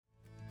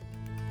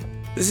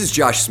This is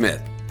Josh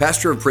Smith,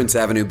 pastor of Prince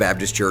Avenue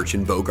Baptist Church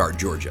in Bogart,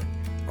 Georgia.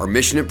 Our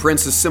mission at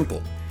Prince is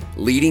simple,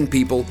 leading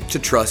people to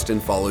trust and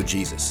follow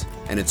Jesus.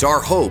 And it's our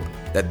hope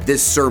that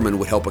this sermon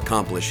would help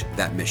accomplish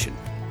that mission.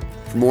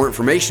 For more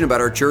information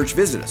about our church,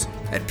 visit us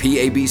at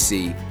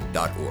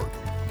pabc.org.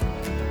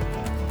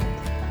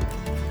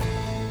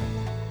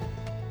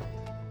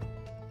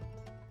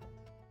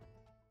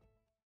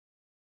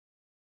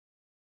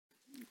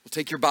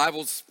 Take your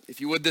Bibles,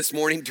 if you would, this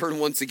morning. Turn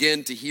once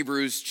again to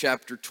Hebrews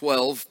chapter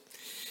 12.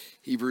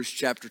 Hebrews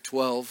chapter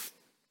 12.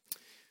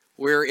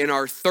 We're in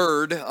our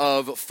third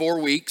of 4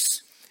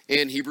 weeks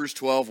in Hebrews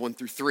 12, 1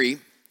 through 3.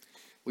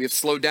 We have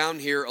slowed down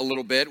here a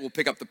little bit. We'll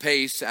pick up the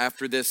pace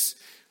after this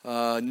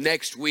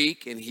next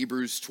week in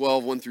Hebrews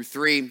 12, 1 through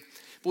 3.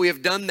 But we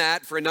have done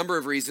that for a number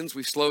of reasons.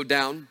 We've slowed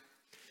down,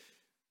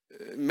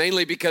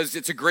 mainly because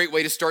it's a great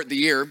way to start the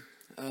year,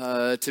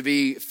 to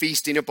be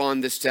feasting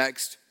upon this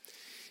text.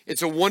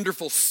 It's a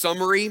wonderful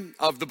summary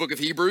of the book of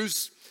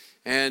Hebrews.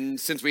 And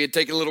since we had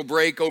taken a little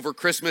break over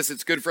Christmas,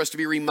 it's good for us to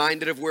be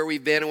reminded of where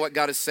we've been and what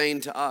God is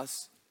saying to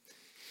us.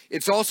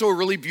 It's also a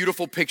really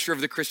beautiful picture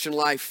of the Christian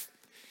life.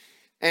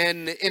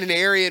 And in an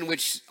area in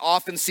which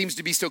often seems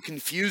to be so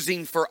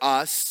confusing for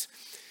us,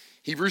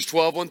 Hebrews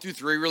 12, 1 through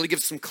 3 really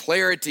gives some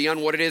clarity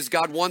on what it is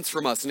God wants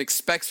from us and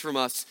expects from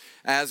us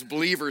as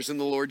believers in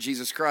the Lord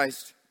Jesus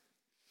Christ.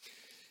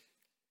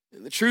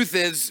 And the truth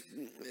is,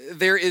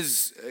 there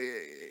is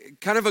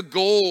kind of a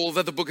goal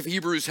that the book of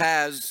Hebrews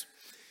has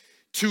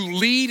to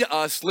lead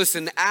us,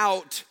 listen,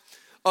 out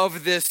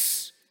of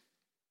this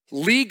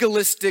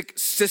legalistic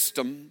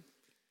system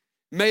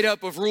made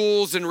up of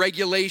rules and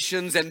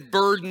regulations and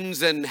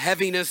burdens and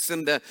heaviness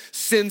and the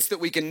sense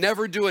that we can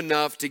never do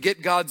enough to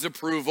get God's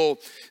approval.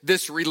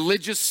 This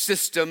religious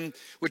system,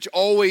 which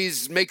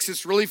always makes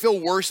us really feel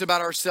worse about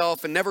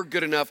ourselves and never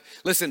good enough.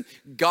 Listen,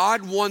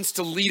 God wants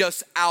to lead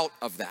us out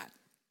of that.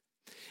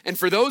 And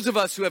for those of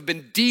us who have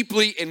been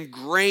deeply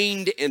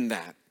ingrained in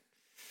that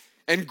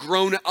and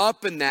grown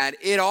up in that,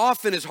 it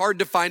often is hard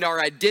to find our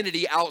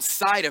identity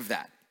outside of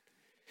that.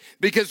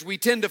 Because we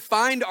tend to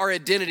find our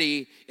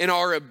identity in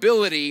our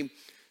ability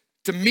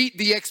to meet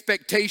the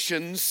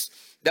expectations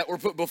that were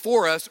put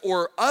before us,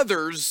 or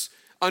others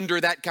under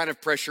that kind of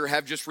pressure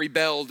have just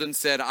rebelled and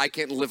said, I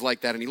can't live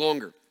like that any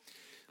longer.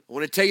 I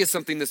want to tell you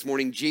something this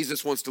morning.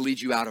 Jesus wants to lead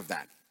you out of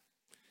that.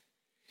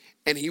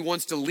 And he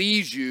wants to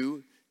lead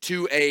you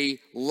to a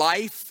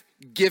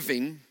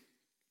life-giving,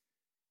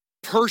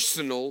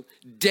 personal,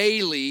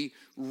 daily,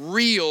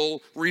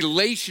 real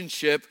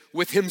relationship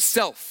with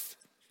himself.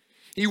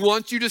 He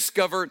wants you to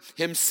discover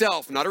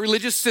himself, not a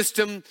religious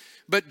system,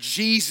 but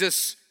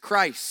Jesus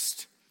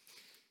Christ.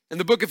 And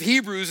the book of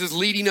Hebrews is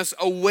leading us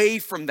away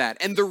from that.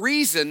 And the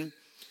reason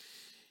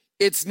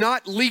it's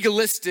not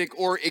legalistic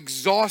or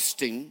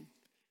exhausting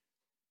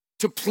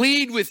to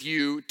plead with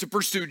you to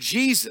pursue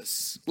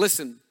Jesus,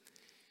 listen,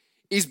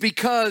 is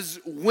because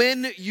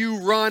when you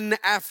run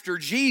after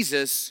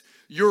Jesus,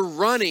 you're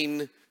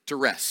running to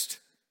rest.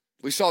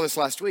 We saw this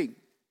last week.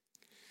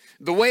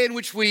 The way in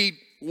which we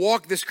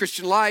walk this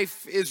Christian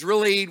life is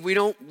really, we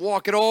don't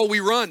walk at all, we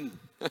run.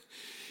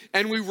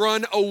 And we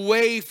run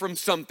away from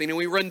something and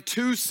we run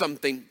to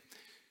something.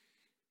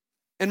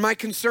 And my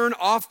concern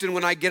often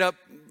when I get up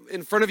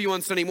in front of you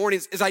on Sunday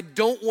mornings is I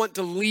don't want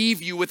to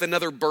leave you with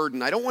another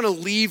burden. I don't want to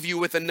leave you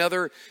with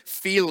another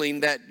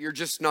feeling that you're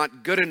just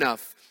not good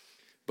enough.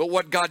 But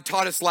what God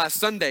taught us last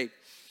Sunday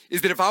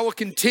is that if I will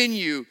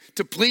continue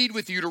to plead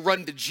with you to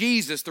run to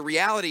Jesus, the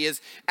reality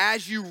is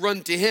as you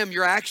run to him,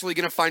 you're actually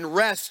going to find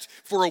rest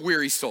for a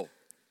weary soul.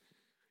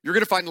 You're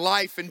going to find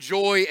life and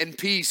joy and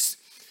peace,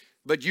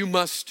 but you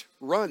must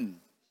run.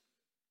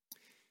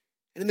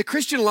 And in the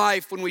Christian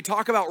life, when we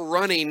talk about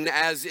running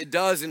as it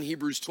does in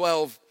Hebrews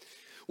 12,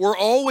 we're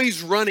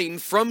always running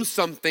from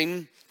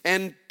something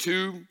and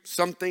to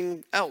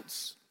something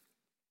else.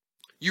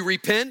 You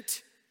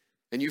repent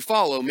and you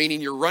follow, meaning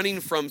you're running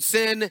from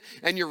sin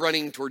and you're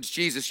running towards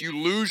Jesus. You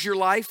lose your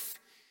life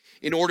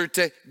in order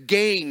to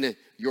gain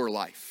your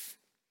life.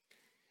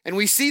 And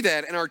we see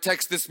that in our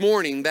text this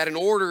morning, that in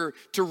order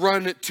to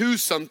run to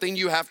something,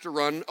 you have to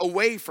run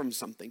away from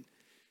something.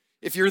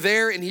 If you're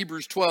there in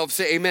Hebrews 12,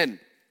 say amen.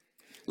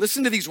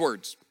 Listen to these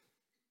words.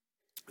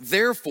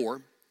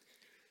 Therefore,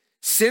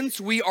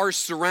 since we are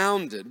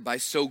surrounded by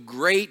so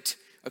great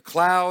a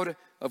cloud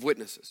of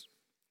witnesses,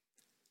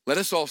 let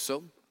us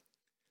also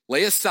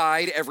lay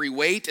aside every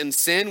weight and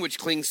sin which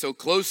clings so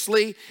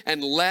closely,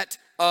 and let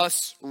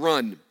us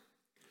run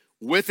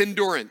with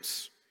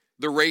endurance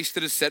the race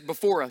that is set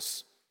before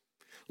us,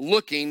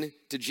 looking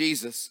to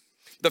Jesus,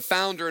 the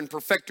founder and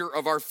perfecter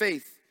of our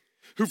faith,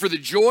 who for the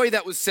joy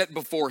that was set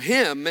before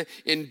him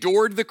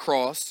endured the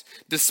cross,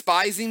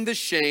 despising the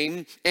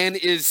shame, and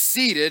is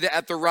seated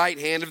at the right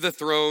hand of the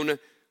throne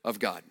of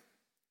God.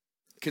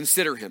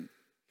 Consider him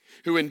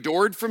who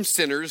endured from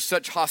sinners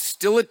such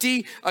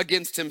hostility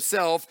against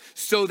himself,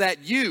 so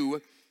that you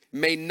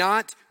may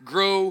not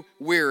grow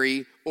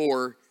weary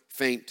or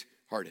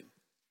faint-hearted.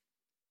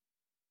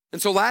 And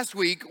so last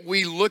week,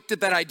 we looked at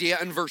that idea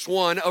in verse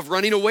 1 of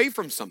running away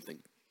from something.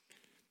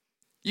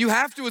 You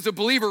have to, as a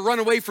believer, run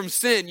away from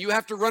sin. You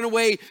have to run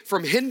away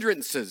from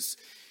hindrances.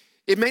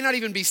 It may not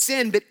even be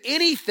sin, but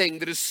anything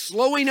that is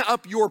slowing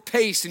up your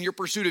pace in your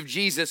pursuit of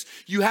Jesus,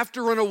 you have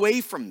to run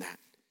away from that.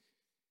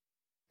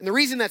 And the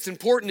reason that's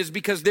important is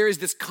because there is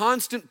this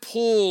constant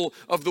pull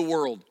of the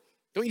world.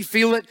 Don't you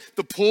feel it?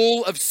 The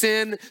pull of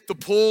sin, the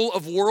pull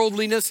of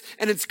worldliness,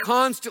 and it's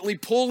constantly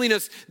pulling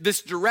us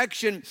this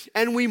direction,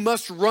 and we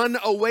must run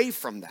away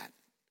from that.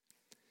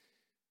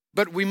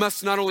 But we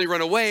must not only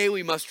run away,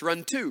 we must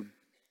run to.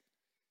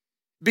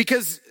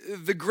 Because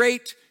the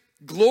great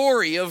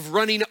glory of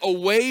running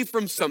away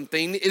from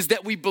something is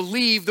that we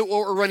believe that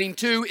what we're running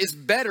to is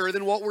better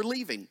than what we're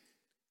leaving.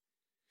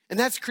 And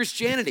that's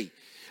Christianity.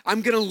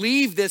 I'm going to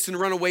leave this and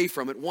run away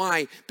from it.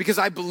 Why? Because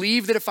I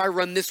believe that if I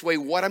run this way,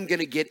 what I'm going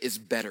to get is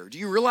better. Do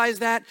you realize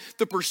that?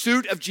 The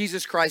pursuit of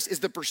Jesus Christ is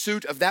the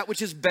pursuit of that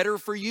which is better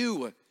for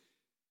you.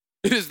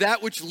 It is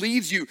that which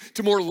leads you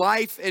to more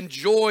life and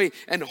joy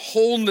and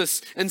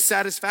wholeness and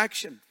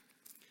satisfaction.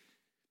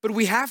 But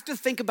we have to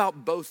think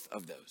about both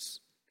of those.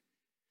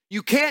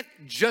 You can't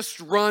just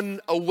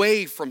run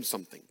away from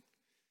something.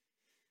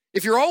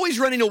 If you're always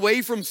running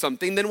away from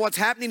something, then what's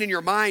happening in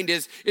your mind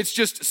is it's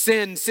just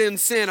sin, sin,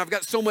 sin. I've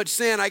got so much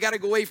sin. I got to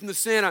go away from the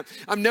sin.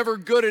 I'm never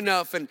good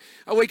enough. And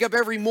I wake up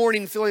every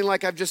morning feeling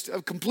like I've just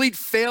a complete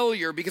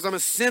failure because I'm a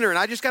sinner and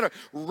I just got to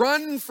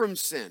run from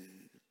sin.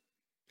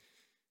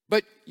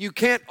 But you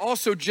can't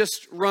also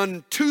just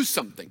run to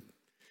something.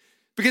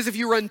 Because if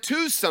you run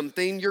to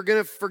something, you're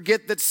going to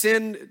forget that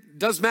sin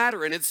does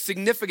matter and it's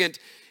significant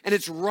and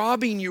it's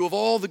robbing you of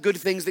all the good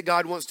things that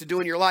God wants to do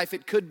in your life.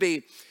 It could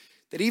be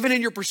that even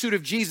in your pursuit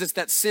of Jesus,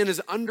 that sin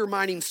is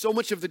undermining so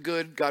much of the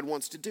good God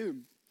wants to do.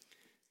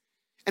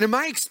 And in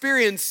my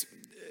experience,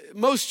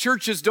 most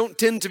churches don't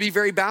tend to be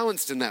very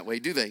balanced in that way,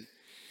 do they?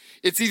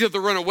 It's either the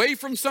run away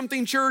from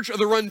something church or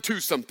the run to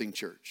something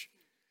church.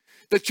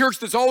 The church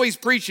that's always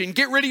preaching,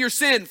 get rid of your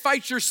sin,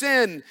 fight your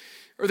sin,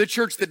 or the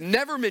church that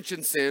never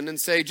mentions sin and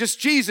say, just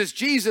Jesus,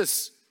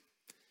 Jesus.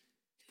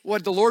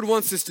 What the Lord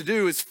wants us to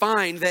do is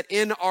find that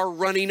in our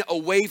running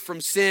away from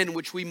sin,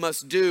 which we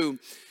must do,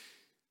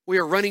 we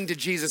are running to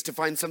Jesus to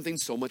find something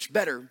so much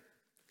better. And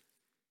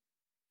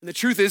the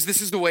truth is,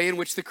 this is the way in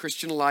which the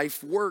Christian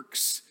life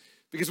works.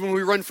 Because when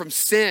we run from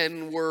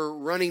sin, we're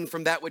running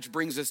from that which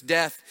brings us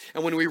death.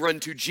 And when we run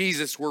to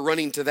Jesus, we're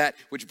running to that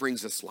which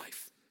brings us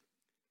life.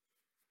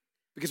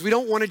 Because we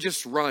don't want to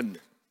just run.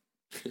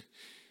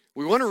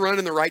 We want to run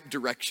in the right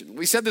direction.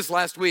 We said this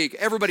last week,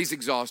 everybody's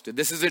exhausted.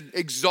 This is an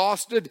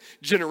exhausted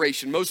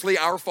generation, mostly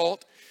our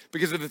fault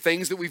because of the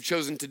things that we've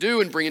chosen to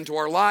do and bring into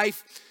our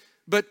life.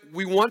 But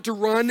we want to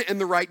run in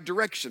the right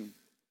direction.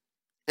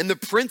 And the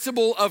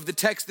principle of the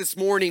text this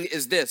morning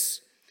is this.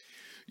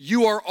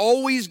 You are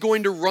always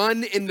going to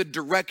run in the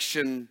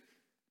direction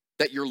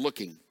that you're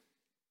looking.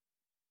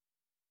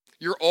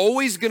 You're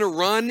always going to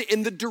run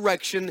in the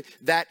direction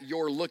that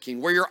you're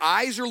looking. Where your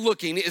eyes are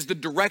looking is the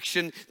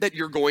direction that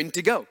you're going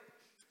to go.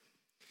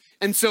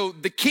 And so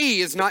the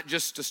key is not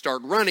just to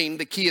start running.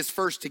 The key is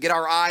first to get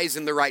our eyes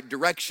in the right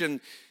direction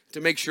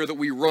to make sure that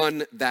we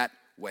run that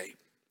way.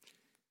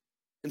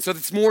 And so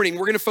this morning,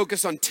 we're going to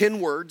focus on 10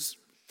 words.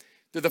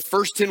 They're the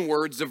first 10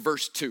 words of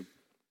verse 2.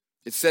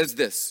 It says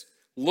this,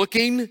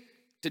 looking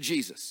to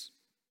Jesus,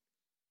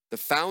 the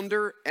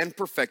founder and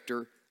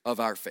perfecter of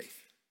our faith.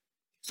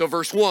 So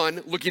verse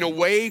 1, looking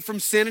away from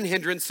sin and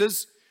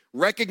hindrances,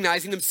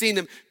 recognizing them, seeing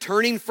them,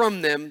 turning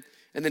from them,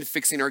 and then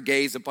fixing our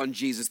gaze upon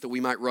Jesus that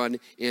we might run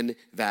in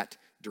that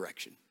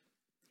direction.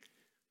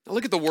 Now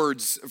look at the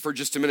words for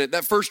just a minute.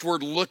 That first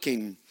word,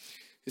 looking,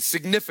 is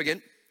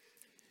significant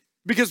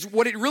because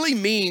what it really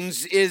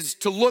means is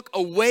to look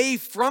away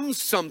from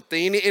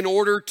something in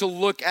order to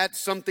look at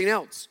something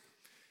else.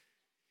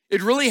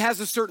 It really has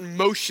a certain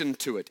motion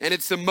to it, and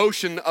it's the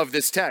motion of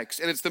this text,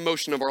 and it's the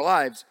motion of our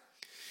lives.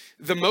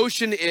 The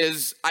motion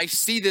is, I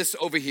see this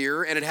over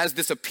here and it has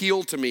this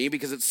appeal to me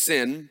because it's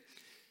sin,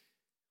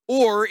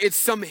 or it's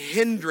some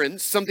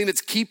hindrance, something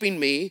that's keeping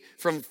me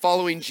from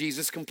following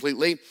Jesus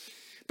completely.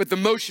 But the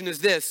motion is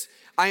this,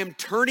 I am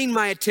turning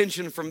my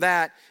attention from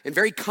that and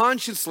very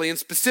consciously and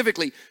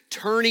specifically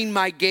turning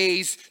my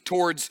gaze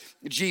towards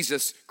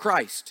Jesus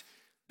Christ.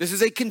 This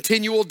is a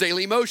continual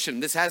daily motion.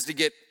 This has to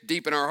get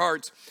deep in our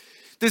hearts.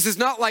 This is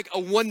not like a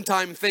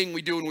one-time thing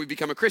we do when we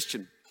become a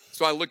Christian.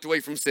 So I looked away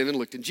from sin and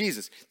looked in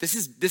Jesus. This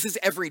is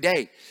every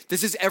day.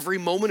 This is every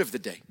moment of the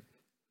day.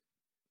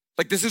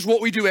 Like this is what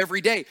we do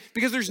every day.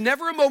 Because there's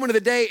never a moment of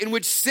the day in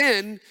which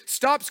sin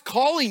stops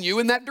calling you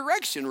in that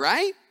direction,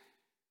 right?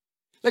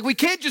 Like we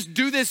can't just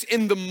do this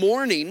in the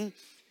morning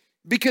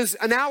because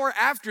an hour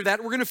after that,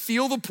 we're going to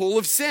feel the pull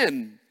of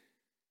sin.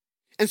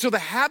 And so the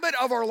habit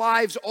of our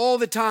lives all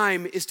the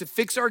time is to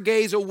fix our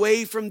gaze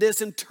away from this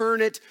and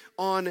turn it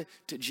on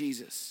to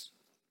Jesus.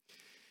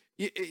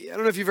 I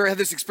don't know if you've ever had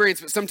this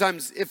experience, but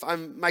sometimes if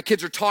my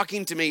kids are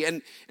talking to me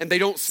and they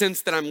don't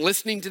sense that I'm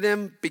listening to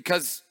them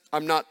because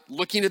I'm not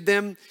looking at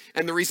them,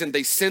 and the reason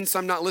they sense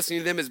I'm not listening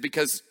to them is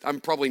because I'm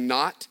probably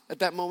not at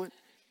that moment.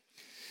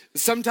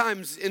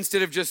 sometimes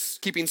instead of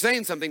just keeping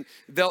saying something,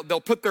 they'll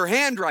put their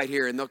hand right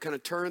here and they'll kind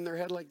of turn their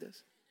head like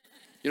this.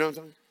 You know what I'm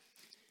talking about?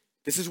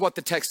 This is what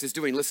the text is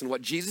doing. Listen,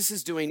 what Jesus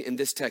is doing in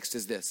this text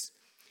is this.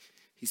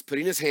 He's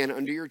putting his hand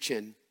under your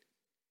chin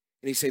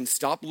and he's saying,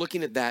 stop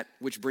looking at that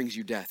which brings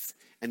you death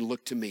and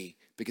look to me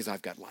because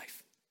I've got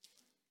life.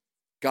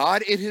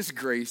 God in his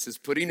grace is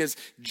putting his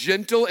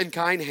gentle and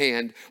kind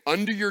hand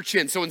under your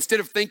chin. So instead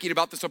of thinking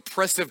about this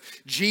oppressive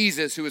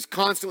Jesus who is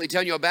constantly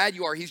telling you how bad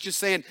you are, he's just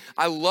saying,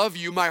 I love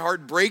you, my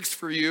heart breaks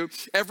for you.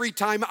 Every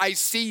time I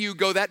see you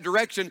go that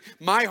direction,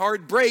 my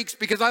heart breaks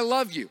because I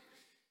love you.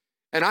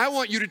 And I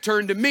want you to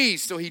turn to me.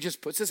 So he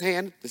just puts his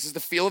hand, this is the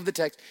feel of the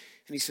text,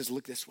 and he says,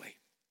 look this way,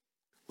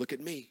 look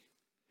at me.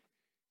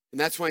 And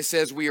that's why he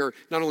says we are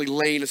not only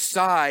laying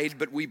aside,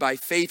 but we by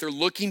faith are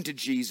looking to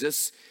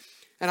Jesus.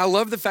 And I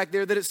love the fact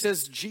there that it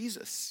says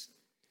Jesus.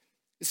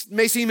 This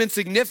may seem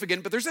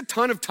insignificant, but there's a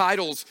ton of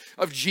titles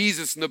of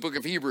Jesus in the book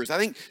of Hebrews. I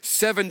think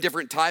 7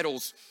 different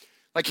titles.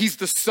 Like he's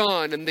the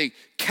son and the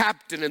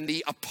captain and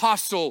the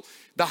apostle,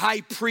 the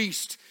high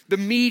priest, the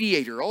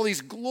mediator, all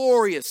these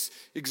glorious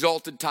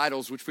exalted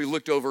titles, which we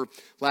looked over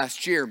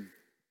last year.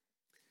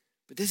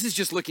 But this is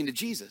just looking to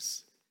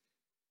Jesus.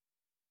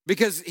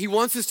 Because he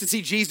wants us to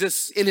see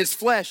Jesus in his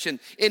flesh and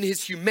in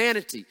his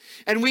humanity.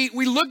 And we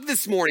looked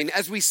this morning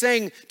as we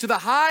sang to the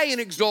high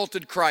and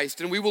exalted Christ,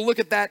 and we will look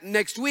at that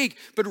next week.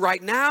 But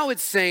right now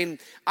it's saying,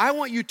 I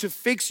want you to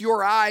fix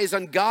your eyes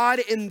on God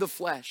in the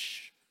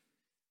flesh.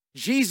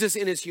 Jesus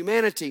in his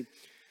humanity.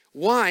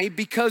 Why?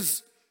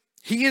 Because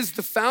he is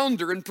the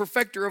founder and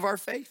perfecter of our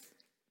faith.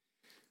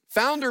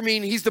 Founder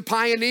means he's the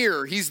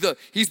pioneer, he's the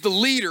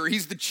leader,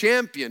 he's the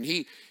champion.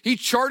 He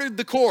charted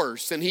the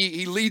course and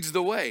he leads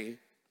the way.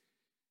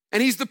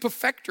 And he's the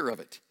perfecter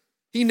of it.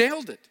 He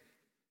nailed it.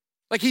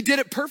 Like he did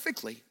it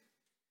perfectly.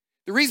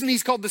 The reason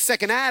he's called the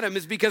second Adam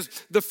is because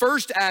the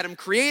first Adam,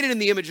 created in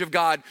the image of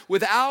God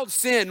without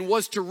sin,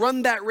 was to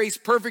run that race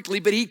perfectly,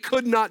 but he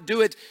could not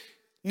do it,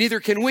 neither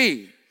can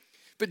we.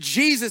 But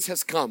Jesus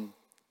has come,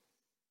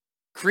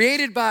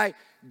 created by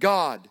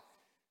God,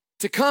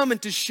 to come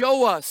and to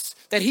show us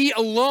that he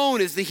alone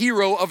is the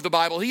hero of the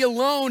Bible. He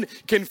alone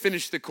can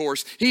finish the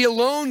course. He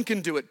alone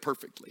can do it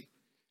perfectly.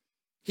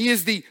 He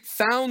is the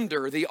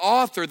founder, the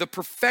author, the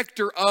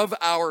perfecter of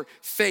our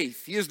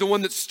faith. He is the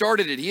one that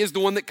started it. He is the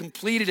one that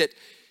completed it.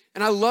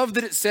 And I love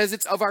that it says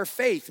it's of our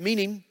faith,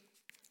 meaning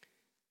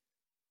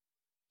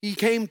he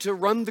came to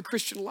run the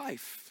Christian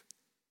life.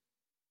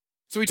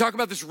 So we talk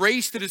about this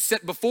race that is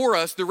set before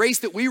us. The race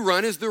that we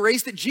run is the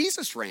race that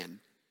Jesus ran.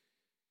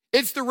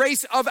 It's the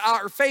race of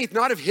our faith,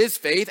 not of his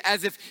faith,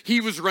 as if he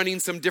was running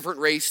some different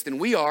race than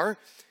we are.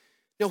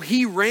 No,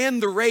 he ran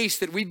the race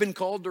that we've been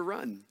called to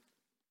run.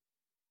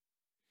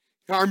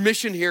 Our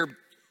mission here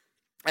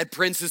at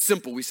Prince is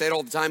simple. We say it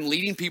all the time,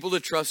 leading people to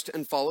trust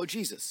and follow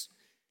Jesus.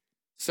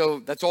 So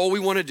that's all we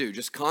want to do,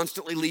 just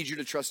constantly lead you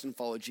to trust and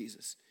follow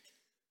Jesus.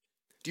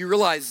 Do you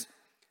realize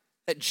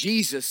that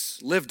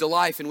Jesus lived a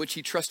life in which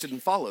he trusted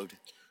and followed?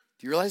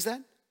 Do you realize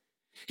that?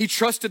 He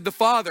trusted the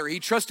Father. He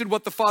trusted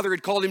what the Father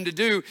had called him to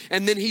do,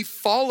 and then he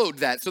followed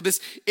that. So this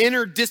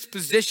inner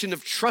disposition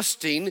of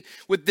trusting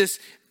with this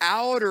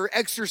outer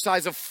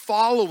exercise of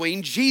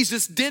following,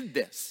 Jesus did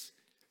this.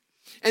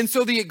 And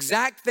so the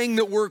exact thing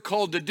that we're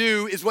called to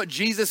do is what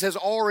Jesus has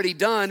already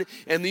done.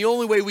 And the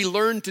only way we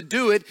learn to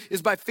do it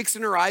is by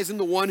fixing our eyes on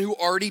the one who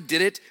already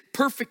did it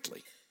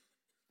perfectly.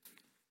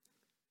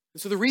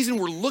 And so the reason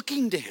we're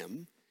looking to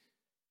him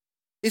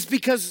is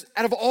because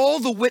out of all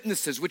the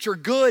witnesses, which are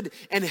good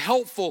and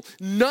helpful,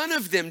 none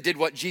of them did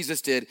what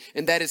Jesus did,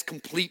 and that is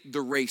complete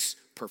the race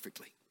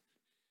perfectly.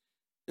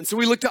 And so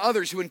we look to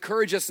others who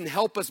encourage us and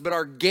help us, but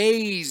our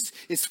gaze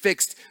is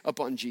fixed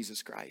upon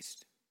Jesus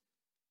Christ.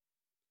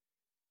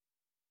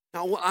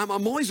 Now, I'm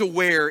always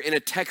aware in a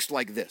text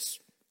like this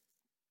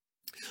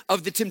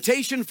of the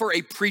temptation for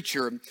a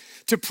preacher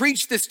to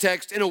preach this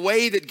text in a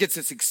way that gets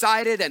us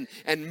excited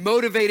and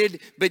motivated,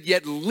 but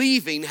yet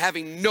leaving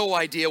having no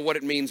idea what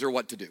it means or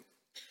what to do.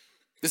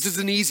 This is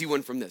an easy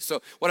one from this.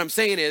 So what I'm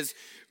saying is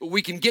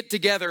we can get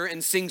together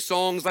and sing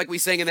songs like we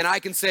sang, and then I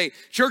can say,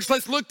 church,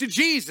 let's look to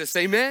Jesus,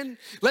 amen?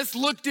 Let's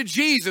look to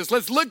Jesus,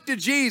 let's look to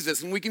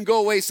Jesus. And we can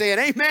go away saying,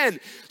 amen,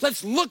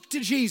 let's look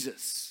to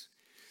Jesus.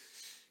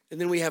 And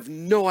then we have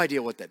no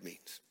idea what that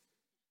means.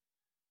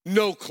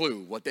 No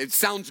clue what that, it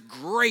sounds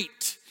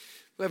great.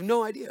 We have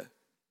no idea.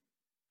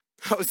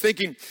 I was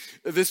thinking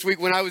this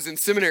week when I was in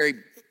seminary,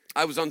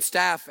 I was on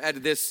staff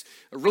at this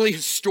really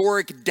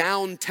historic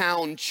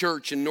downtown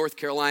church in North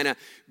Carolina.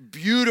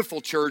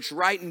 Beautiful church,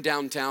 right in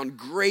downtown,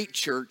 great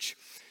church.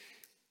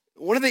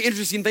 One of the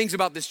interesting things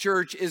about this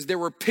church is there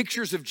were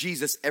pictures of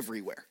Jesus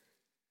everywhere.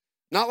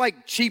 Not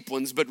like cheap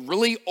ones, but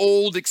really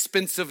old,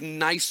 expensive,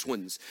 nice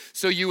ones.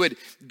 So you would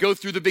go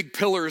through the big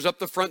pillars up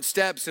the front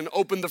steps and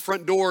open the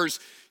front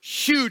doors.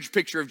 Huge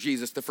picture of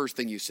Jesus, the first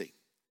thing you see.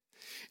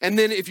 And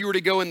then if you were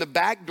to go in the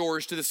back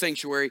doors to the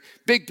sanctuary,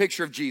 big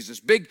picture of Jesus,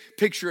 big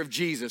picture of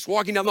Jesus.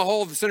 Walking down the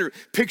hall of the center,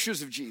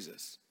 pictures of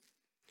Jesus.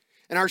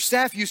 And our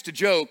staff used to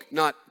joke,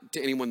 not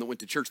to anyone that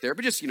went to church there,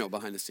 but just,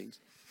 behind the scenes.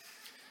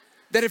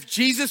 that if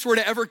Jesus were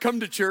to ever come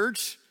to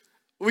church,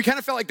 we kind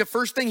of felt like the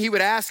first thing he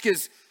would ask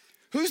is,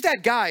 who's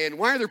that guy and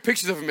why are there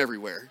pictures of him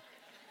everywhere?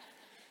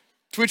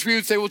 To which we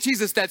would say, well,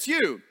 Jesus, that's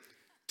you.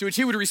 To which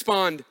he would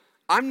respond,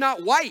 I'm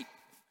not white.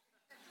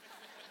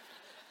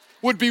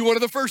 Would be one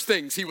of the first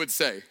things he would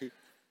say.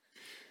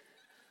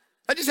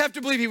 I just have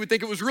to believe he would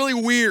think it was really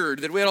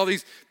weird that we had all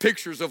these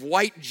pictures of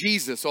white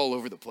Jesus all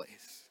over the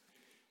place.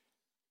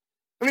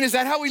 I mean, is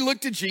that how we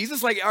look to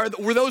Jesus? Like,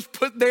 were those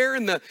put there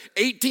in the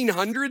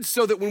 1800s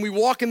so that when we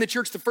walk in the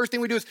church, the first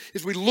thing we do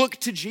is we look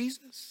to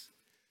Jesus?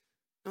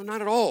 No,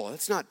 not at all.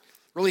 That's not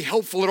really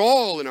helpful at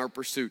all in our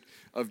pursuit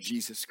of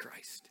Jesus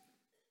Christ.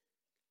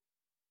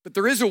 But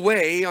there is a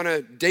way on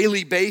a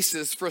daily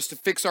basis for us to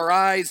fix our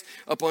eyes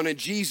upon a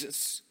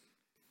Jesus.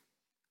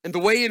 And the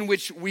way in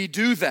which we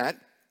do that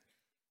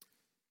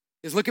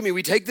is, look at me,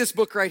 we take this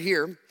book right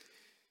here,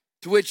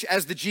 to which,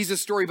 as the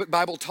Jesus Storybook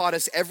Bible taught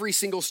us, every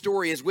single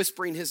story is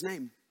whispering his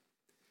name.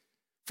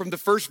 From the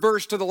first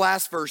verse to the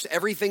last verse,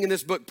 everything in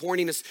this book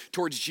pointing us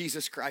towards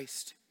Jesus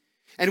Christ.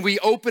 And we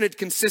open it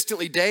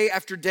consistently day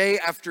after day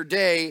after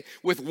day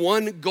with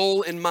one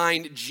goal in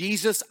mind: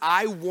 Jesus,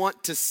 I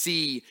want to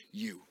see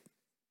you.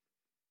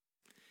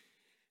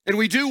 And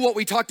we do what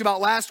we talked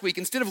about last week.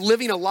 Instead of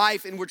living a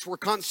life in which we're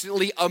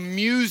constantly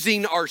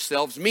amusing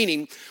ourselves,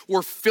 meaning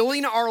we're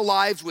filling our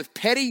lives with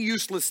petty,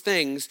 useless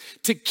things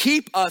to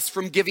keep us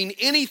from giving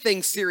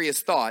anything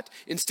serious thought,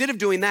 instead of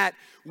doing that,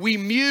 we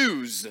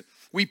muse,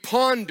 we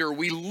ponder,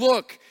 we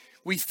look,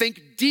 we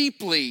think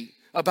deeply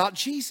about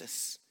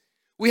Jesus.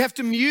 We have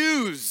to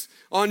muse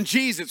on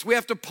Jesus. We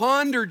have to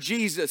ponder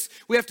Jesus.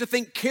 We have to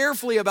think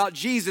carefully about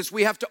Jesus.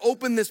 We have to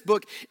open this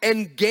book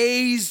and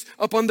gaze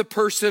upon the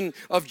person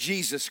of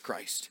Jesus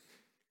Christ.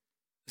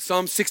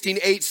 Psalm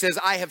 16:8 says,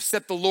 I have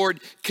set the Lord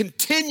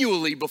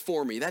continually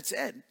before me. That's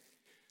it.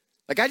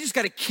 Like, I just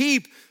got to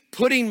keep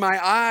putting my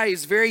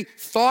eyes very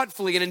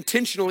thoughtfully and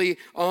intentionally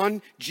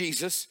on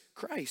Jesus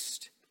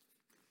Christ.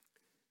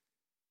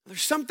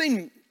 There's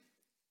something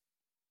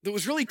that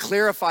was really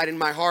clarified in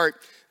my heart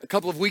a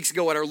couple of weeks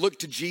ago at our Look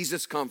to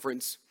Jesus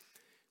conference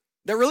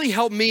that really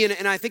helped me,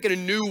 and I think in a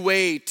new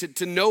way,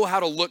 to know how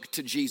to look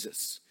to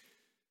Jesus.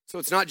 So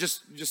it's not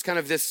just kind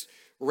of this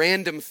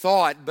random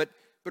thought, but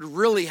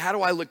really, how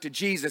do I look to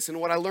Jesus? And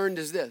what I learned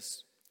is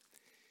this: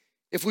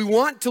 if we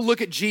want to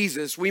look at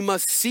Jesus, we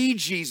must see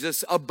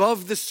Jesus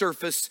above the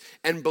surface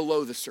and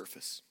below the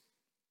surface.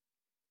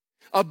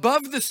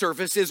 Above the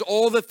surface is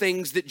all the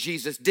things that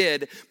Jesus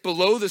did.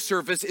 Below the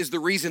surface is the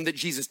reason that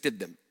Jesus did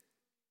them.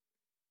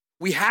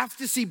 We have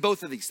to see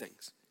both of these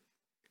things.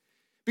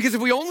 Because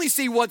if we only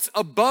see what's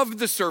above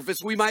the surface,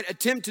 we might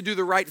attempt to do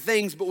the right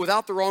things, but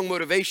without the right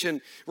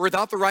motivation,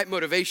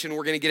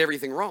 we're going to get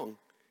everything wrong.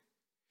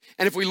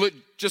 And if we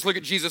just look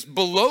at Jesus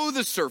below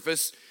the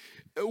surface,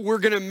 we're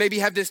going to maybe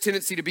have this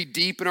tendency to be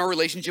deep in our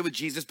relationship with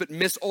Jesus, but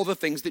miss all the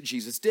things that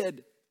Jesus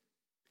did.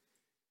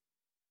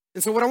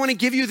 And so what I want to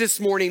give you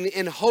this morning,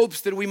 in hopes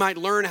that we might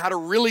learn how to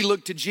really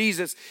look to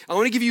Jesus, I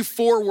want to give you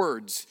 4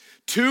 words: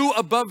 2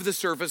 above the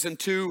surface and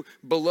 2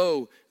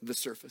 below the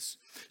surface.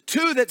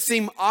 2 that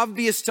seem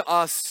obvious to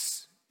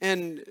us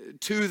and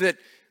 2 that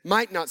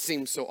might not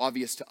seem so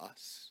obvious to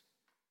us.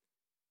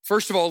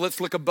 First of all,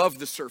 let's look above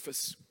the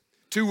surface.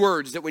 2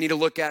 words that we need to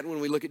look at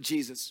when we look at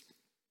Jesus: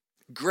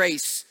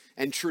 grace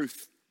and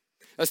truth.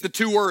 That's the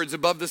 2 words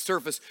above the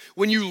surface.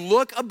 When you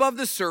look above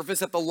the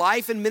surface at the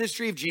life and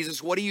ministry of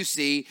Jesus, what do you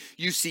see?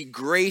 You see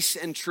grace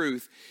and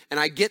truth. And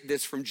I get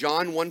this from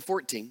John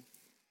 1:14,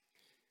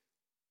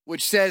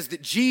 which says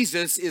that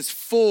Jesus is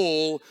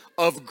full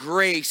of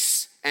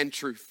grace and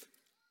truth.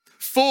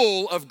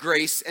 Full of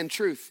grace and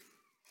truth.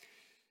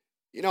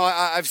 You know,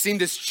 I've seen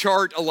this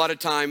chart a lot of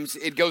times.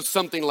 It goes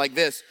something like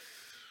this.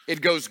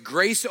 It goes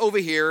grace over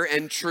here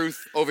and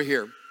truth over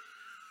here.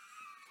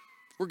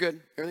 We're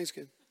good. Everything's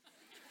good.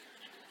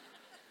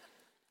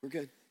 We're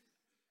good.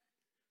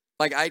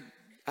 Like, I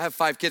have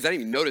 5 kids. I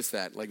didn't even notice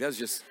that. Like,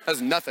 that's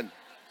nothing.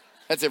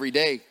 That's every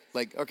day.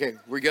 Like, okay,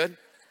 we're good.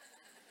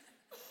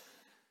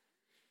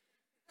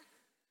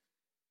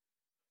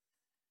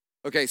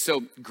 Okay,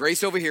 so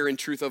grace over here and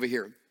truth over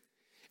here.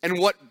 And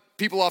what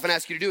people often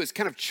ask you to do is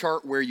kind of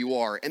chart where you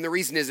are. And the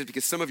reason is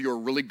because some of you are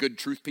really good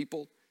truth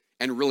people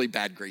and really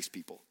bad grace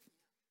people.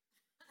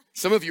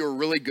 Some of you are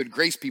really good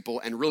grace people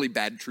and really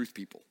bad truth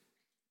people,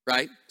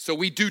 right? So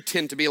we do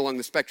tend to be along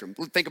the spectrum.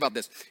 Think about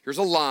this. Here's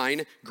a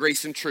line: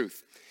 grace and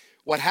truth.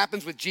 What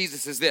happens with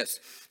Jesus is this.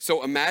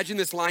 So imagine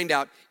this lined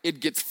out. It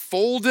gets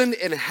folded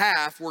in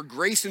half where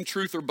grace and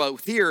truth are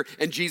both here,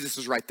 and Jesus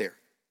is right there.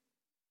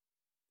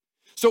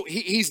 So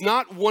he's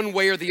not one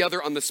way or the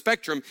other on the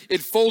spectrum.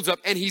 It folds up,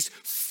 and he's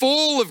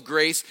full of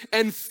grace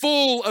and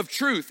full of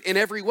truth in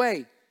every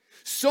way.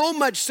 So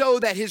much so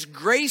that his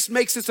grace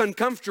makes us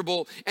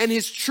uncomfortable and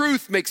his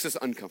truth makes us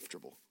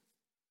uncomfortable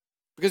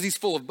because he's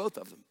full of both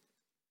of them.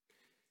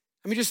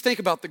 I mean, just think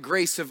about the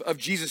grace of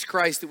Jesus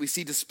Christ that we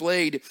see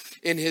displayed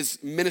in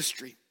his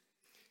ministry.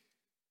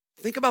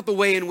 Think about the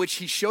way in which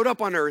he showed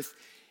up on earth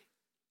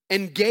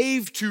and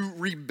gave to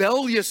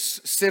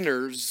rebellious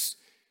sinners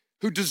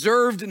who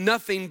deserved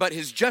nothing but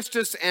his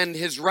justice and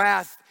his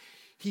wrath,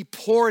 he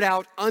poured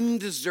out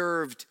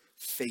undeserved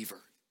favor.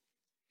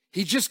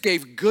 He just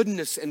gave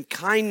goodness and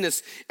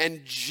kindness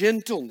and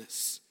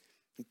gentleness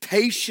and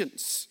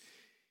patience.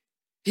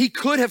 He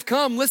could have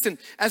come, listen,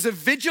 as a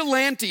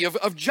vigilante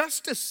of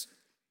justice.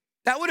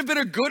 That would have been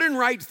a good and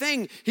right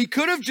thing. He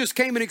could have just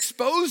came and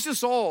exposed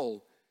us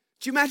all.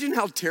 Do you imagine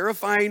how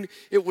terrifying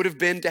it would have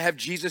been to have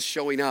Jesus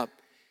showing up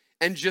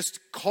and just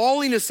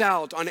calling us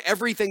out on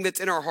everything that's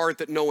in our heart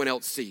that no one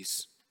else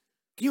sees?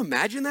 Can you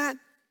imagine that?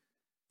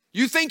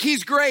 You think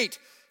he's great,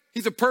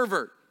 he's a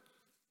pervert.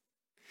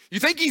 You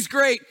think he's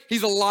great,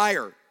 he's a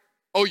liar.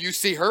 Oh, you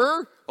see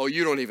her? Oh,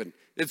 you don't even,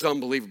 it's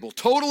unbelievable.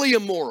 Totally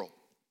immoral.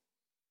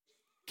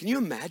 Can you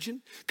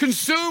imagine?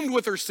 Consumed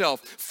with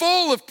herself,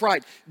 full of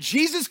pride.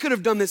 Jesus could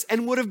have done this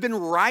and would have been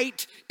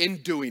right in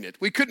doing it.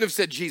 We couldn't have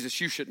said, Jesus,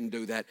 you shouldn't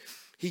do that.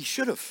 He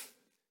should have,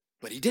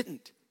 but he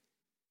didn't.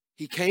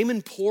 He came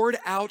and poured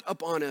out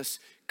upon us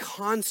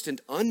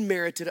constant,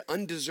 unmerited,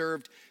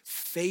 undeserved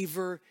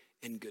favor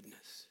and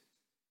goodness.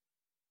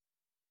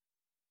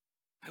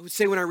 I would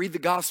say when I read the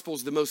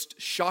Gospels, the most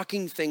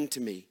shocking thing to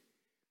me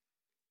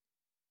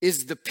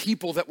is the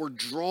people that were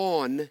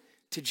drawn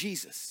to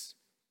Jesus.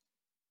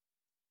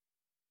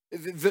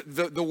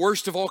 The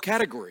worst of all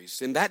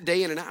categories in that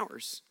day and in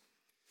ours.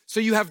 So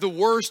you have the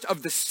worst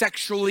of the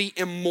sexually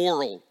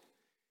immoral.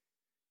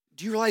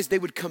 Do you realize they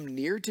would come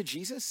near to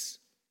Jesus?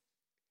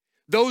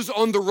 Those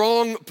on the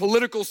wrong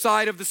political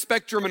side of the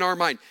spectrum in our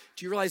mind,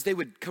 do you realize they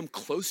would come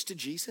close to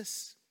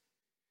Jesus?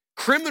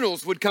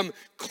 Criminals would come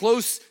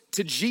close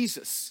to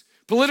Jesus.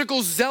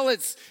 Political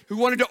zealots who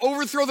wanted to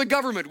overthrow the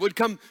government would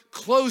come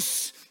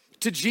close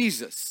to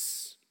Jesus.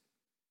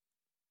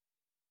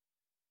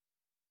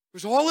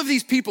 There's all of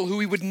these people who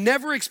we would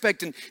never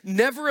expect and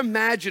never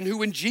imagine who,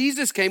 when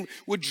Jesus came,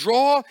 would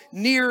draw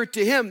near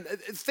to him.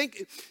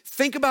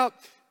 Think about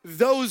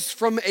those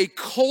from a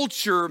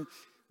culture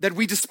that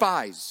we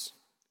despise.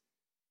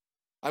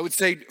 I would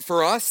say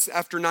for us,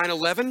 after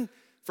 9/11,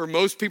 for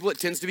most people, it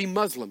tends to be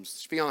Muslims,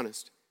 let's be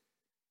honest.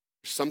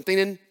 There's something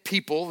in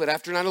people that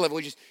after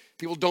 9/11,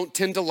 people don't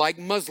tend to like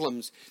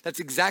Muslims. That's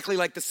exactly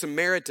like the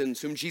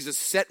Samaritans whom Jesus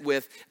sat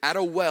with at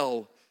a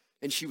well,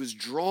 and she was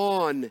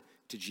drawn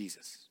to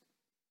Jesus.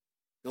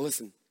 Now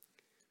listen,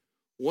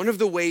 one of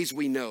the ways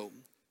we know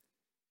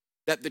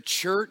that the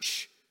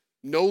church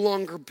no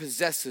longer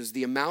possesses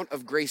the amount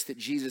of grace that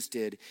Jesus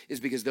did is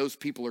because those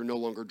people are no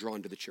longer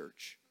drawn to the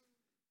church.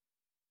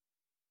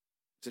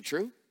 Is it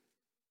true?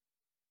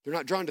 They're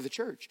not drawn to the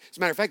church. As a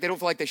matter of fact, they don't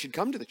feel like they should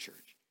come to the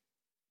church.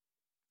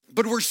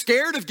 But we're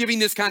scared of giving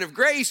this kind of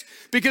grace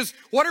because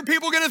what are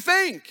people going to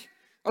think?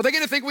 Are they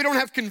going to think we don't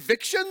have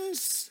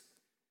convictions?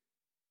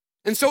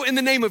 And so in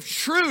the name of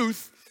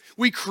truth,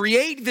 we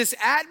create this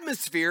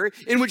atmosphere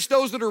in which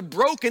those that are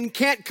broken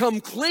can't come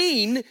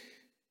clean,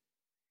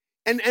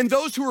 and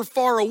those who are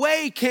far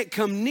away can't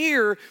come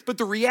near. But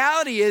the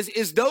reality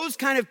is those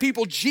kind of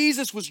people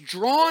Jesus was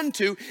drawn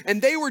to,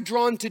 and they were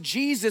drawn to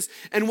Jesus.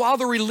 And while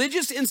the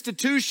religious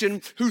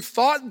institution who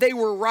thought they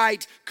were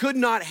right could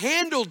not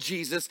handle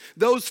Jesus,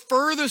 those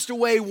furthest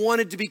away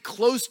wanted to be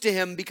close to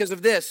him because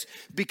of this,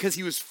 because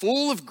he was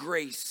full of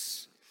grace.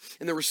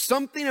 And there was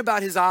something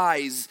about his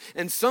eyes,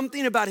 and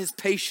something about his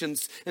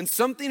patience, and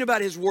something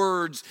about his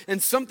words,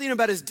 and something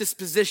about his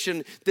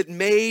disposition that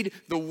made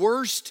the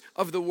worst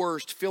of the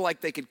worst feel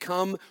like they could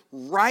come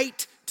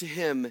right to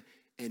him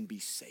and be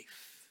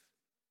safe.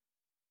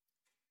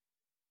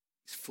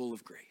 He's full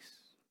of grace.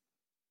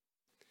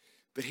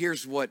 But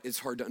here's what is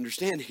hard to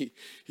understand.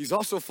 He's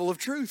also full of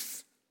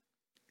truth.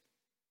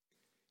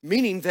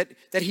 Meaning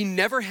that he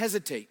never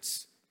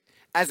hesitates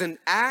as an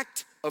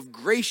act of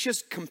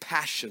gracious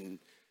compassion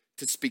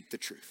to speak the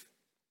truth.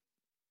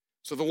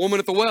 So the woman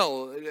at the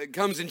well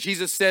comes and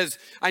Jesus says,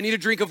 I need a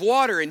drink of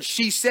water. And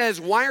she says,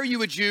 why are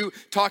you a Jew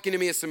talking to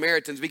me as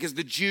Samaritans? Because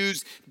the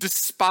Jews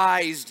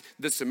despised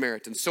the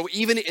Samaritans. So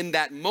even in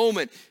that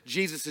moment,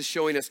 Jesus is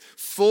showing us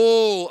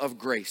full of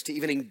grace to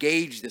even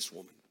engage this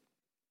woman.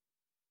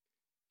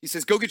 He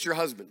says, go get your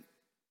husband.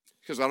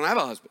 She goes, I don't have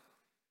a husband.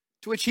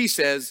 To which he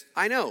says,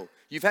 I know,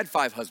 you've had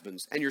 5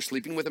 husbands and you're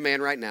sleeping with a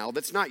man right now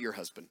that's not your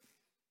husband.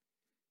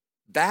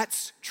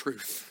 That's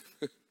truth.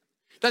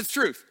 That's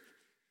truth.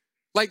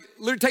 Like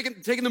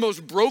taking the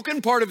most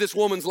broken part of this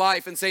woman's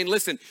life and saying,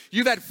 listen,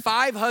 you've had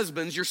 5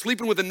 husbands, you're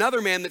sleeping with another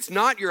man that's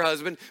not your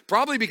husband,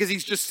 probably because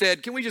he's just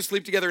said, can we just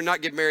sleep together and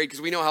not get married because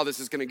we know how this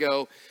is going to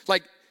go.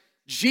 Like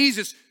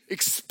Jesus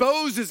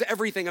exposes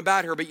everything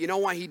about her, but you know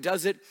why he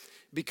does it?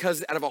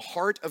 Because out of a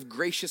heart of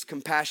gracious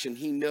compassion,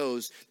 he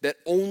knows that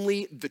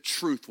only the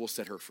truth will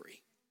set her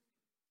free.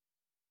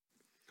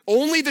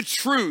 Only the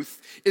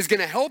truth is going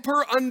to help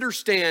her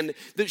understand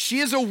that she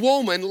is a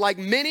woman, like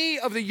many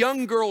of the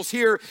young girls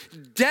here,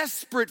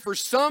 desperate for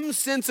some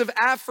sense of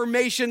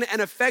affirmation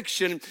and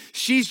affection.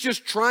 She's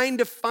just trying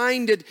to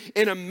find it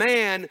in a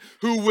man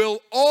who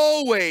will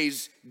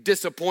always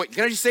disappoint.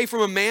 Can I just say,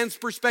 from a man's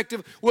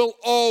perspective, will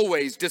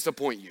always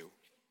disappoint you.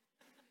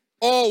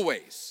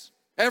 Always.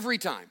 Every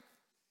time.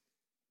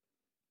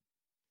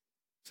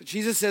 So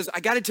Jesus says,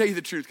 I got to tell you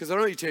the truth, because I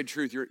don't know you tell you the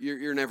truth,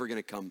 you're never going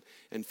to come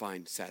and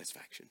find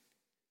satisfaction.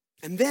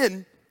 And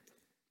then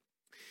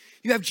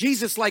you have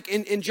Jesus like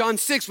in John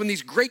 6 when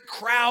these great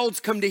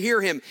crowds come to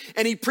hear him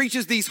and he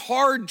preaches these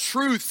hard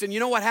truths. And you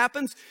know what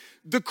happens?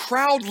 The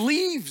crowd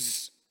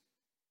leaves.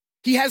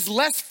 He has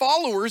less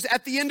followers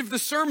at the end of the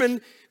sermon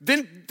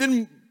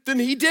than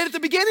he did at the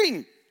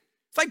beginning.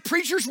 It's like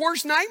preacher's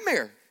worst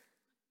nightmare.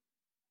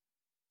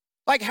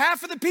 Like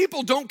half of the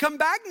people don't come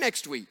back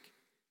next week.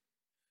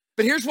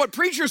 But here's what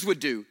preachers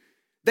would do.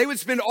 They would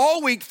spend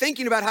all week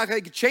thinking about how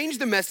they could change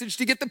the message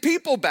to get the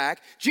people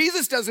back.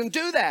 Jesus doesn't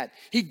do that.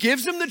 He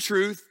gives them the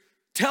truth,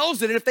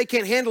 tells it, and if they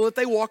can't handle it,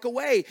 they walk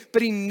away.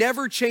 But he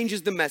never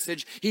changes the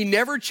message. He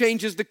never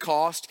changes the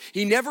cost.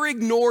 He never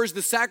ignores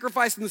the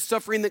sacrifice and the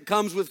suffering that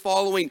comes with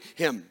following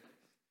him.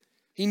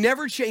 He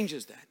never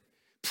changes that.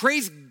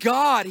 Praise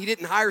God, he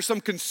didn't hire some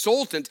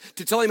consultant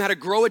to tell him how to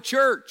grow a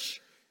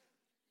church.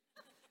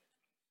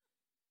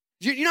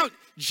 You know,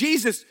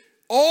 Jesus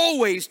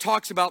always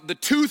talks about the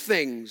two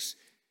things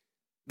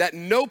that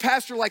no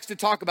pastor likes to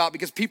talk about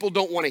because people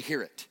don't want to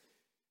hear it.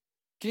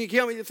 Can you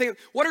help me think?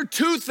 What are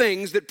two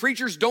things that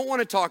preachers don't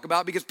want to talk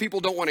about because people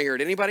don't want to hear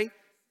it? Anybody?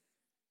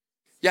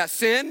 Yeah,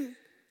 sin.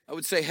 I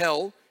would say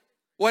hell.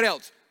 What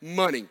else?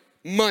 Money.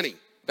 Money.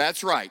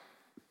 That's right.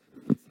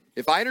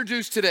 If I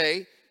introduce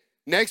today,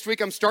 next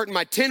week I'm starting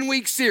my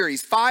 10-week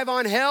series, 5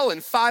 on hell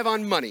and 5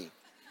 on money.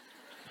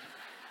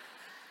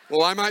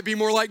 Well, I might be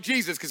more like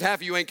Jesus because half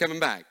of you ain't coming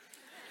back.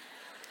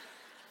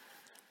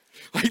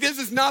 Like, this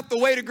is not the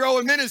way to grow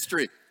a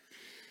ministry.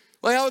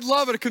 Like, I would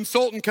love a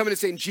consultant coming and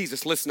saying,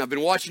 Jesus, listen, I've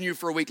been watching you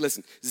for a week.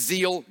 Listen,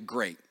 zeal,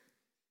 great.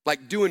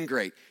 Like, doing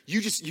great.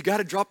 You got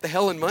to drop the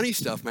hell and money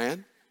stuff,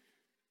 man.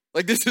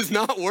 Like, this is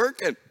not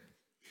working.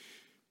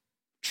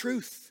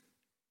 Truth.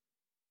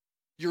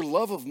 Your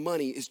love of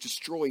money is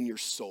destroying your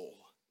soul.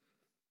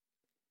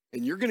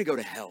 And you're going to go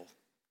to hell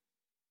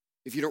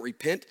if you don't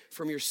repent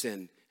from your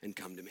sin and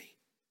come to me.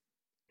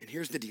 And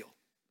here's the deal.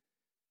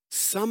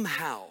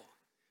 Somehow,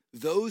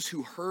 those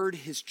who heard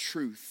his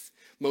truth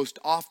most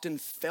often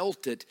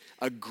felt it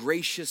a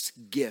gracious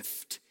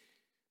gift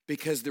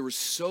because there was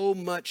so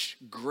much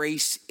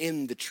grace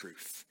in the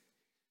truth.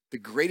 The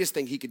greatest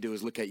thing he could do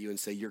is look at you and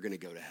say, you're going to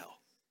go to hell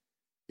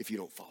if you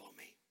don't follow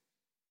me.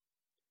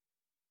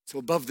 So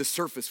above the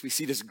surface, we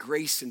see this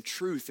grace and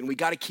truth, and we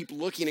got to keep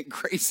looking at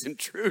grace and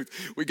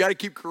truth. We got to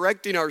keep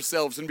correcting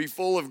ourselves and be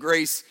full of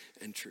grace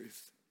and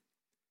truth.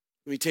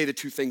 Let me tell you the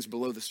two things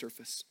below the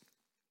surface.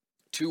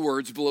 Two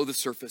words below the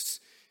surface.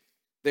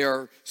 They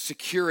are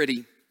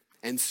security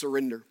and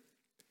surrender.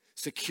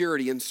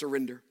 Security and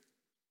surrender.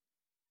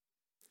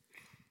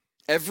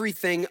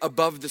 Everything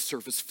above the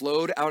surface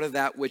flowed out of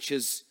that which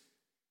is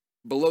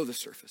below the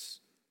surface.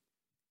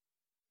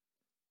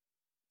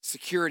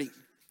 Security.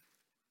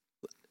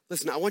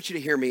 Listen, I want you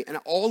to hear me, and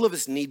all of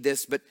us need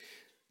this, but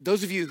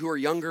those of you who are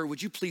younger,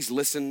 would you please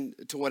listen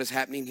to what is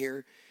happening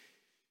here?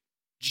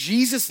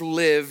 Jesus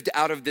lived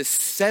out of this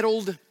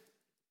settled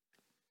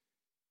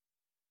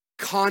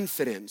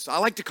confidence. I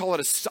like to call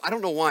it I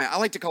don't know why, I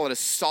like to call it a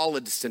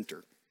solid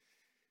center.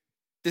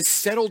 This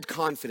settled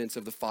confidence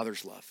of the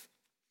Father's love.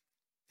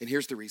 And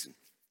here's the reason.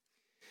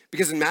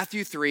 Because in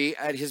Matthew 3,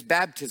 at his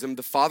baptism,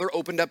 the Father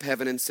opened up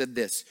heaven and said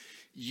this,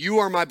 you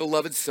are my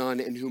beloved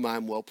Son in whom I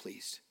am well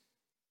pleased.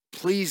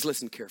 Please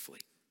listen carefully.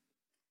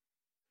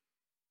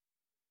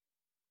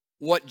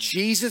 What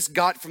Jesus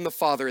got from the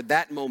Father at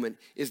that moment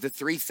is the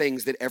three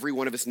things that every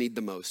one of us need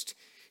the most.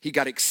 He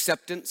got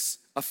acceptance,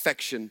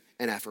 affection,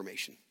 and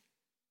affirmation.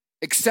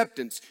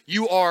 Acceptance.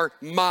 You are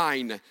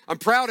mine. I'm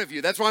proud of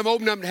you. That's why I'm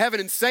opening up heaven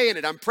and saying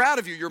it. I'm proud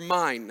of you. You're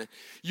mine.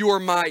 You are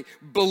my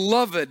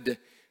beloved.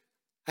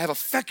 I have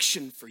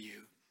affection for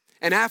you.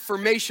 An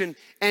affirmation.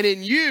 And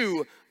in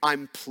you,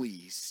 I'm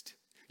pleased.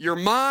 You're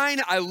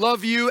mine. I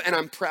love you. And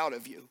I'm proud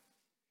of you.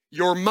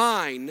 You're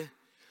mine.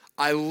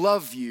 I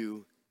love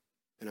you.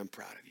 And I'm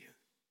proud of you.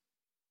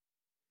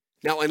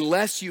 Now,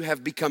 unless you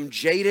have become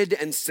jaded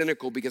and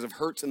cynical because of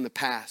hurts in the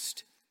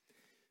past,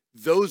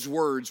 those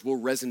words will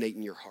resonate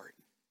in your heart.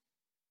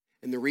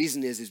 And the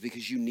reason is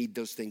because you need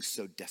those things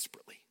so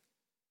desperately.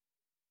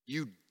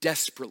 You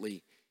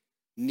desperately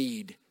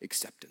need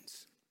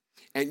acceptance.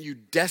 And you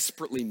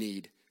desperately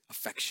need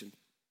affection.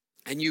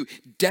 And you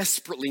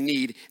desperately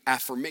need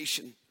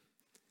affirmation.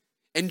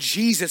 And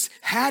Jesus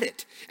had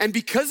it. And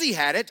because he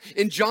had it,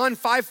 in John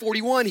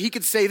 5:41, he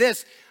could say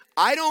this,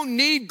 I don't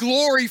need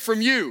glory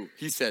from you,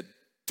 he said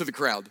to the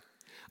crowd.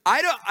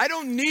 I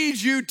don't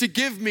need you to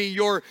give me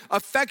your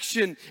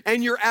affection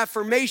and your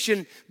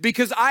affirmation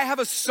because I have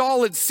a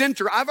solid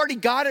center. I've already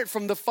got it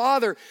from the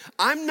Father.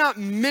 I'm not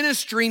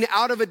ministering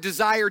out of a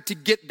desire to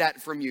get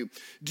that from you.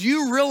 Do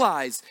you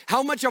realize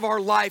how much of our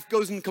life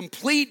goes in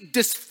complete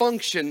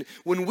dysfunction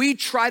when we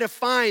try to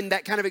find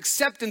that kind of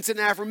acceptance and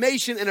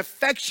affirmation and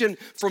affection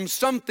from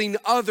something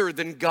other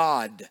than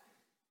God?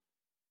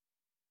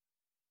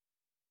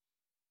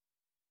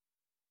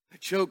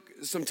 Joke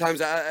sometimes,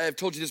 I've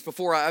told you this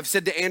before, I've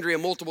said to Andrea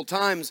multiple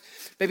times,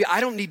 baby, I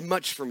don't need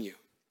much from you.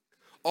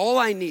 All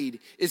I need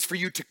is for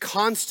you to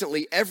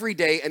constantly, every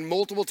day and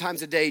multiple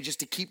times a day, just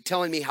to keep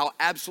telling me how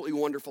absolutely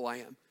wonderful I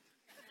am.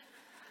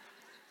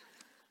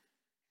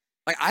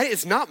 Like,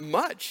 it's not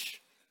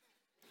much,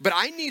 but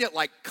I need it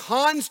like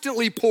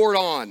constantly poured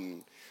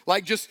on,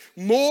 like just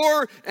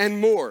more and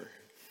more.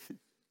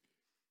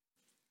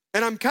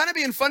 And I'm kind of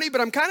being funny,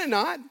 but I'm kind of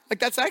not. Like,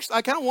 that's actually,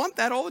 I kind of want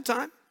that all the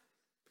time.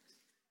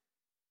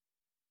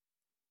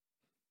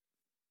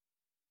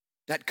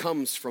 That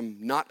comes from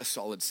not a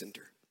solid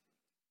center.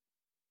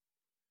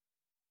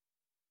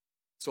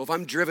 So if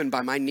I'm driven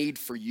by my need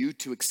for you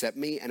to accept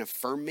me and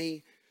affirm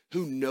me,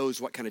 who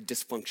knows what kind of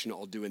dysfunction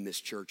I'll do in this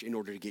church in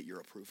order to get your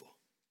approval.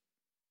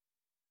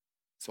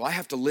 So I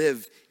have to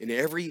live in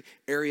every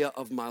area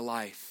of my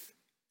life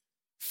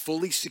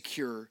fully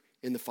secure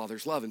in the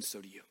Father's love, and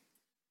so do you.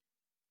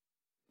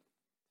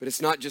 But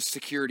it's not just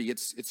security,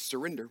 it's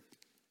surrender.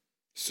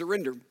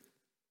 Surrender.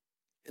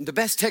 And the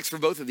best text for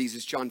both of these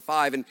is John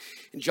 5. And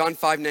in John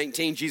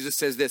 5:19, Jesus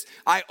says this,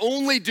 I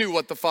only do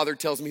what the Father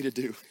tells me to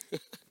do.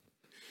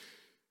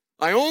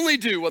 I only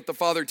do what the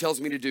Father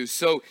tells me to do.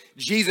 So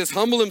Jesus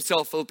humbled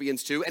himself,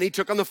 Philippians 2, and he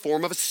took on the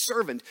form of a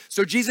servant.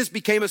 So Jesus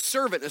became a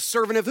servant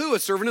of who? A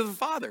servant of the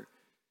Father.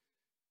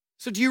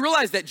 So do you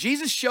realize that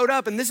Jesus showed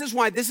up, and this is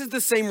why this is the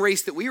same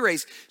race that we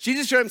race.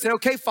 Jesus showed up and said,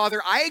 okay, Father,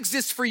 I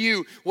exist for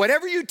you.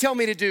 Whatever you tell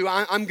me to do,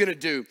 I'm gonna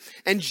do.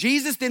 And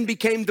Jesus then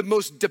became the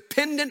most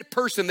dependent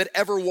person that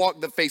ever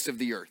walked the face of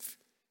the earth.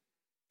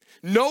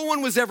 No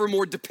one was ever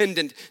more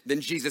dependent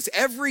than Jesus.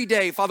 Every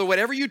day, Father,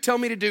 whatever you tell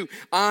me to do,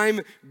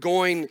 I'm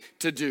going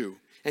to do.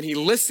 And he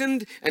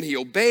listened and he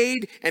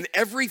obeyed, and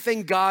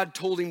everything God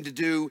told him to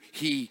do,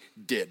 he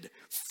did.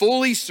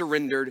 Fully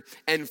surrendered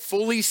and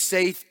fully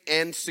safe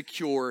and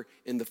secure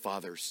in the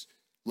Father's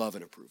love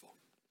and approval.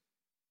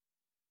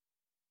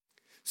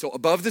 So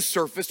above the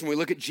surface, when we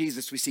look at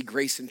Jesus, we see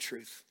grace and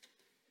truth.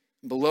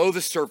 Below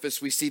the surface,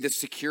 we see the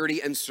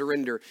security and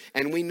surrender.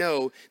 And we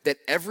know that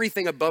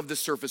everything above the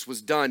surface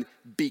was done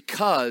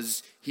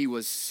because he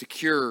was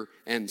secure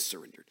and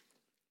surrendered.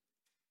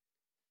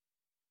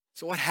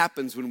 So what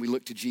happens when we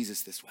look to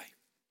Jesus this way?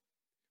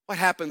 What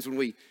happens when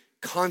we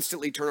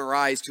constantly turn our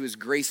eyes to his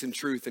grace and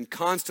truth and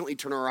constantly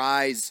turn our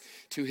eyes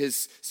to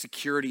his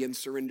security and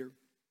surrender?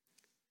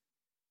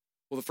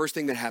 Well, the first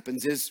thing that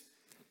happens is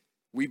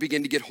we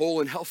begin to get whole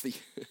and healthy.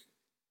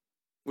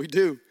 We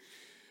do.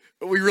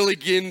 We really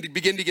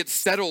begin to get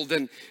settled,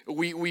 and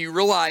we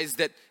realize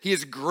that he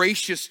is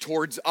gracious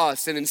towards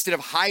us. And instead of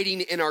hiding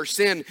in our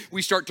sin,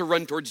 we start to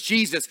run towards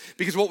Jesus,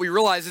 because what we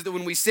realize is that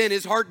when we sin,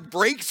 his heart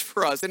breaks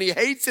for us and he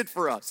hates it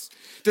for us.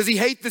 Does he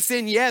hate the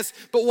sin? Yes.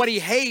 But what he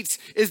hates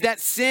is that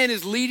sin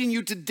is leading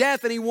you to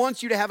death, and he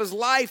wants you to have his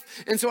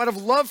life. And so out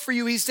of love for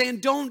you, he's saying,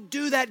 don't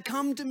do that.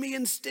 Come to me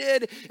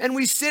instead. And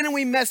we sin and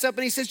we mess up,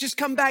 and he says, just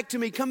come back to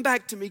me, come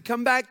back to me,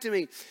 come back to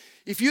me.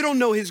 If you don't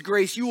know his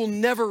grace, you will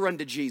never run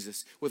to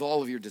Jesus with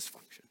all of your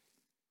dysfunction.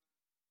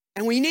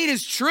 And we need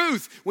his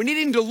truth. We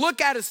need him to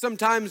look at us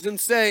sometimes and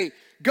say,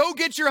 go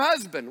get your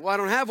husband. Well, I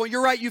don't have one.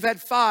 You're right, you've had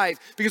 5.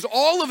 Because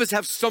all of us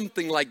have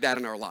something like that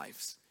in our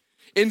lives.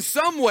 In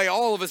some way,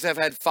 all of us have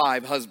had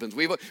 5 husbands.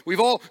 We've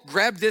all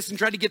grabbed this and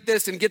tried to get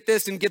this and get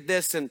this and get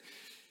this. And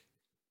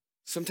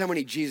sometimes we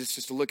need Jesus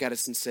just to look at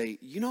us and say,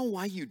 you know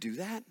why you do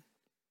that?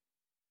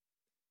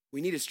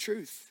 We need his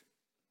truth.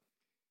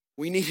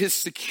 We need his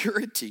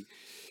security.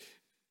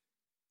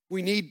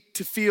 We need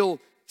to feel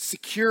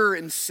secure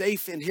and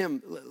safe in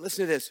him.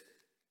 Listen to this.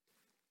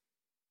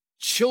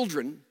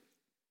 Children,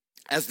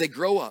 as they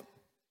grow up,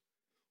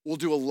 will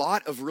do a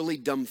lot of really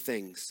dumb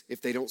things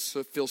if they don't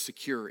feel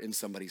secure in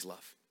somebody's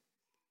love.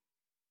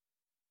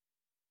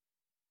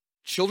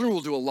 Children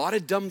will do a lot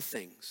of dumb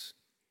things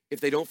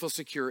if they don't feel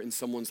secure in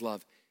someone's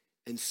love,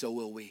 and so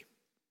will we.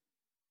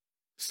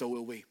 So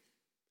will we.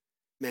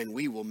 Man,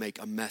 we will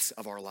make a mess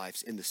of our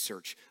lives in the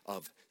search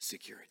of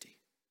security.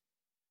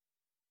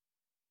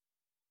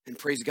 And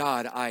praise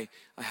God, I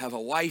have a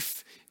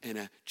wife and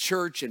a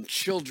church and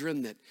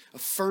children that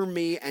affirm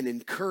me and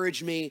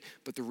encourage me.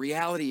 But the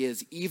reality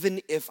is,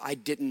 even if I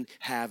didn't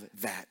have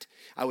that,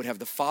 I would have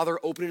the Father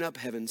opening up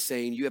heaven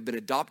saying, you have been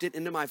adopted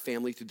into my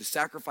family through the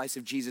sacrifice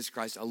of Jesus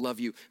Christ. I love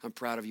you, I'm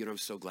proud of you, and I'm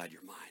so glad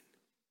you're mine.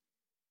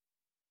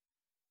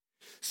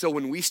 So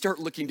when we start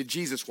looking to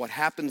Jesus, what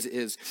happens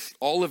is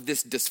all of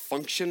this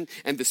dysfunction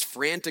and this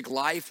frantic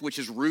life, which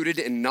is rooted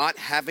in not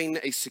having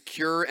a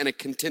secure and a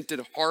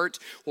contented heart,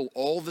 will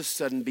all of a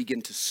sudden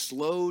begin to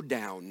slow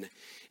down,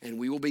 and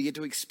we will begin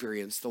to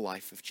experience the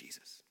life of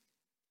Jesus.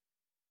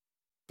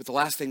 But the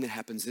last thing that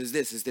happens is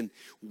this, is then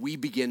we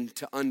begin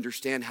to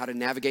understand how to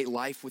navigate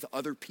life with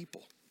other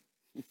people.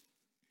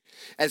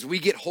 As we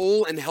get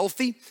whole and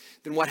healthy,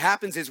 then what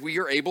happens is we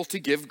are able to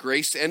give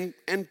grace and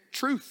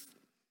truth.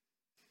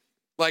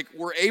 Like,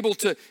 we're able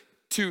to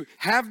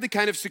have the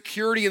kind of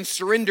security and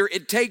surrender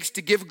it takes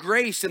to give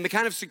grace, and the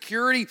kind of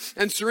security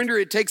and surrender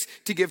it takes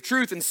to give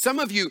truth. And some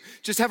of you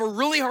just have a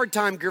really hard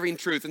time giving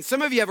truth. And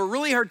some of you have a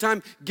really hard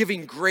time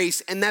giving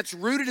grace. And that's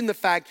rooted in the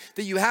fact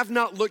that you have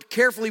not looked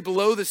carefully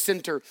below the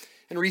center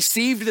and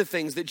received the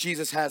things that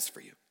Jesus has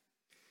for you.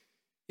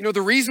 You know,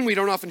 the reason we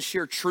don't often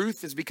share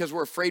truth is because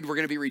we're afraid we're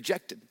going to be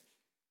rejected.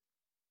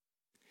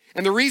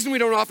 And the reason we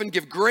don't often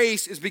give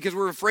grace is because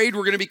we're afraid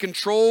we're going to be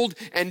controlled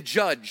and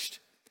judged.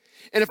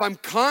 And if I'm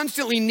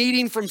constantly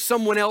needing from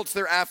someone else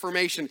their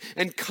affirmation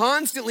and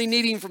constantly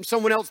needing from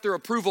someone else their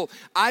approval,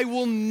 I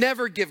will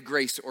never give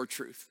grace or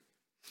truth.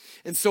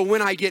 And so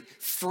when I get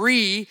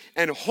free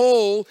and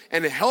whole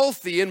and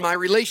healthy in my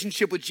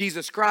relationship with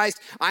Jesus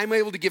Christ, I'm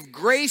able to give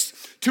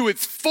grace to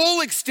its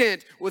full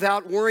extent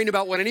without worrying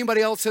about what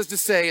anybody else has to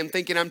say and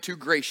thinking I'm too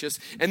gracious.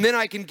 And then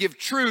I can give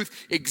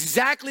truth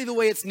exactly the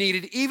way it's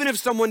needed, even if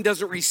someone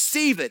doesn't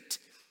receive it.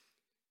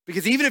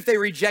 Because even if they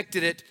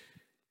rejected it,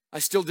 I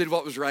still did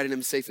what was right and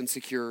am safe and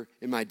secure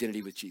in my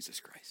identity with Jesus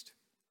Christ.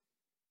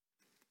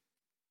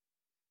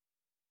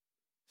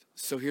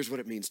 So here's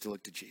what it means to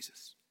look to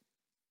Jesus.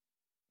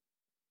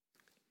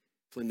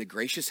 In the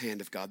gracious hand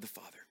of God the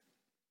Father,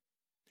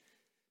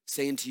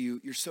 saying to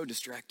you, you're so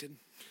distracted,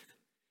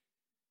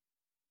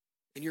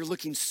 and you're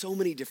looking so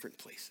many different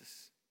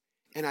places,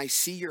 and I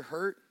see your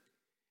hurt,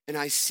 and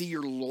I see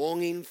your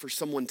longing for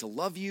someone to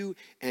love you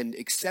and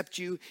accept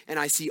you, and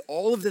I see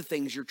all of the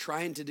things you're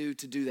trying to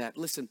do that.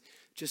 Listen,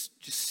 just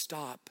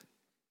stop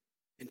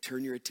and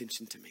turn your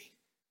attention to me.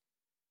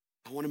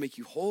 I want to make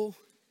you whole.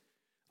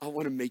 I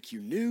want to make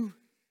you new.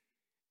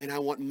 And I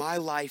want my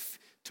life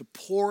to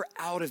pour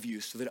out of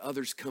you so that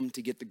others come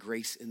to get the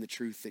grace and the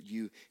truth that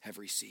you have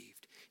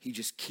received. He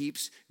just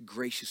keeps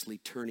graciously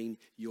turning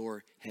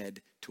your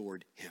head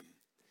toward him.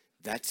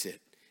 That's it.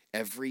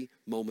 Every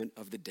moment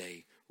of the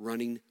day,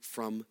 running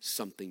from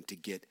something to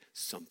get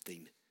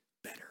something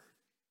better.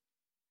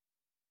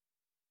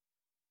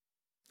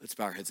 Let's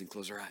bow our heads and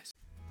close our eyes.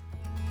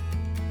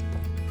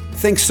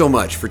 Thanks so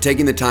much for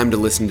taking the time to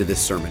listen to this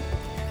sermon.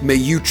 May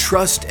you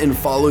trust and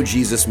follow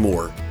Jesus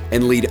more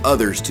and lead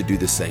others to do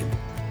the same.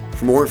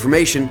 For more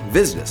information,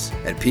 visit us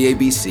at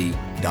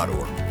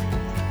pabc.org.